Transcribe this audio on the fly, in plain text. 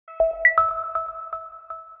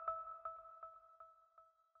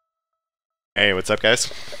Hey, what's up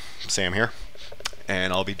guys? Sam here,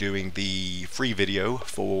 and I'll be doing the free video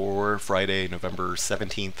for Friday, November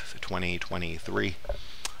 17th, 2023.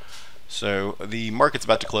 So the market's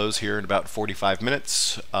about to close here in about 45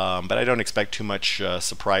 minutes, but I don't expect too much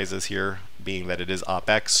surprises here, being that it is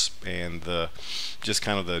OpEx and just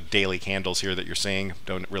kind of the daily candles here that you're seeing.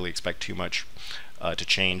 Don't really expect too much to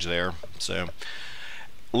change there. So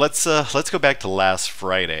let's go back to last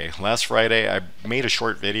Friday. Last Friday I made a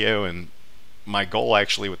short video, and my goal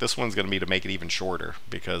actually with this one's going to be to make it even shorter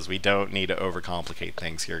because we don't need to overcomplicate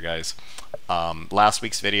things here, guys. Last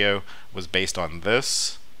week's video was based on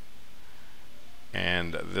this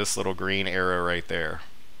and this little green arrow right there,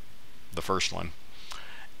 the first one,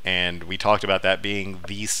 and we talked about that being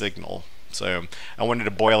the signal. So I wanted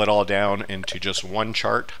to boil it all down into just one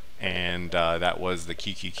chart, and that was the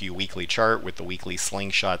QQQ weekly chart with the weekly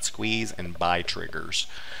slingshot squeeze and buy triggers.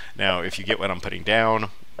 Now if you get what I'm putting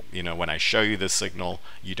down, you know, when I show you this signal,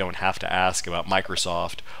 you don't have to ask about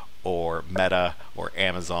Microsoft or Meta or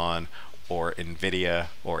Amazon or Nvidia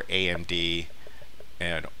or AMD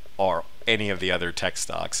or any of the other tech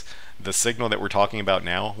stocks. The signal that we're talking about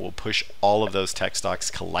now will push all of those tech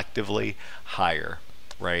stocks collectively higher,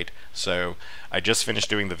 right? So I just finished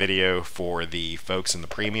doing the video for the folks in the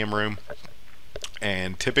premium room,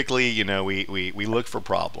 and typically, you know, we look for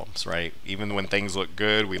problems, right? Even when things look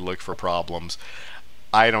good, we look for problems.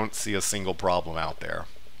 I don't see a single problem out there,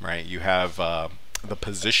 right? You have the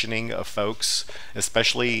positioning of folks,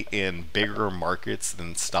 especially in bigger markets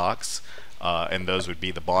than stocks, and those would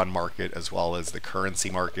be the bond market as well as the currency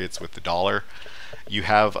markets with the dollar. You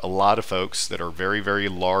have a lot of folks that are very, very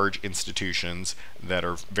large institutions that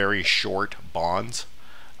are very short bonds,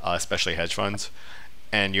 especially hedge funds,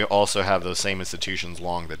 and you also have those same institutions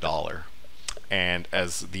long the dollar. And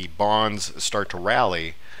as the bonds start to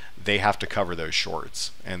rally, they have to cover those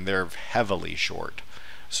shorts, and they're heavily short.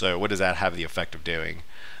 So what does that have the effect of doing?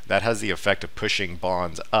 That has the effect of pushing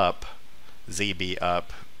bonds up, ZB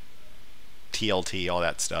up, TLT, all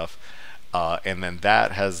that stuff, and then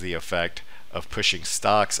that has the effect of pushing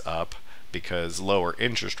stocks up, because lower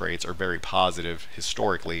interest rates are very positive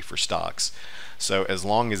historically for stocks. So as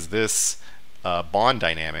long as this bond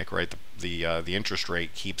dynamic, right, the interest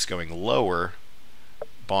rate keeps going lower,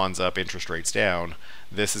 bonds up, interest rates down,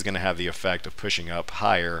 this is going to have the effect of pushing up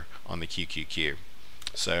higher on the QQQ.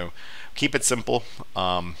 So keep it simple.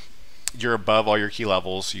 You're above all your key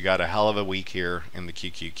levels. You got a hell of a week here in the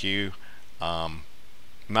QQQ.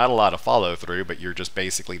 Not a lot of follow through, but you're just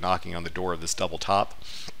basically knocking on the door of this double top.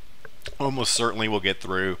 Almost certainly will get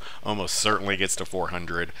through, almost certainly gets to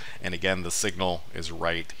 400, and again the signal is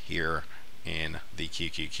right here in the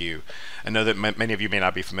QQQ. I know that many of you may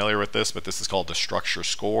not be familiar with this, but this is called the structure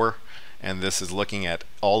score, and this is looking at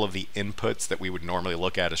all of the inputs that we would normally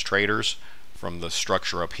look at as traders, from the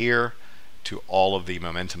structure up here to all of the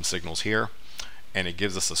momentum signals here, and it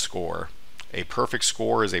gives us a score. A perfect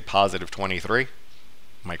score is a positive 23,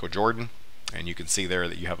 Michael Jordan, and you can see there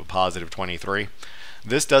that you have a positive 23.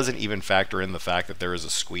 This doesn't even factor in the fact that there is a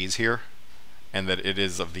squeeze here, and that it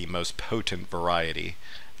is of the most potent variety,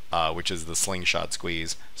 which is the slingshot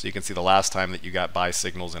squeeze. So you can see the last time that you got buy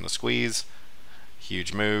signals and a squeeze,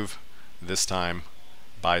 huge move. This time,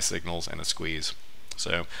 buy signals and a squeeze.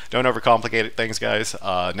 So don't overcomplicate things, guys.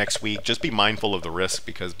 Next week, just be mindful of the risk,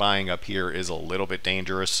 because buying up here is a little bit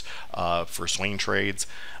dangerous for swing trades.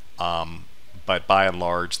 But by and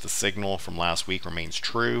large, the signal from last week remains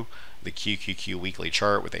true. The QQQ weekly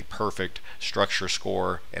chart with a perfect structure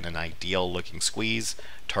score and an ideal looking squeeze,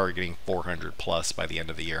 targeting 400 plus by the end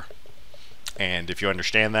of the year. And if you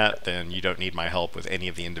understand that, then you don't need my help with any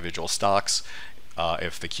of the individual stocks.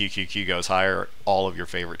 If the QQQ goes higher, all of your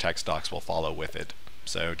favorite tech stocks will follow with it.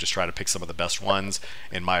 So just try to pick some of the best ones.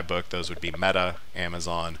 In my book, those would be Meta,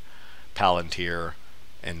 Amazon, Palantir,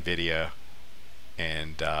 Nvidia,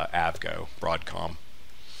 and Avgo, Broadcom.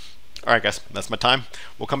 Alright guys, that's my time.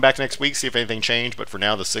 We'll come back next week, see if anything changed, but for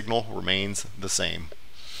now the signal remains the same.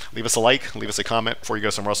 Leave us a like, leave us a comment before you go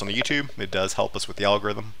somewhere else on the YouTube. It does help us with the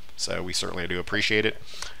algorithm, so we certainly do appreciate it.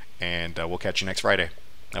 And we'll catch you next Friday.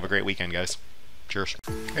 Have a great weekend, guys. Cheers.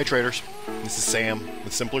 Hey traders, this is Sam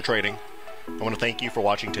with Simpler Trading. I want to thank you for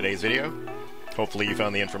watching today's video. Hopefully you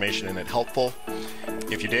found the information in it helpful.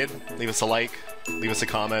 If you did, leave us a like, leave us a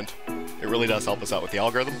comment. It really does help us out with the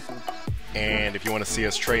algorithm. And if you want to see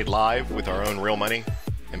us trade live with our own real money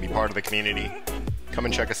and be part of the community, come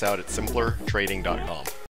and check us out at simplertrading.com.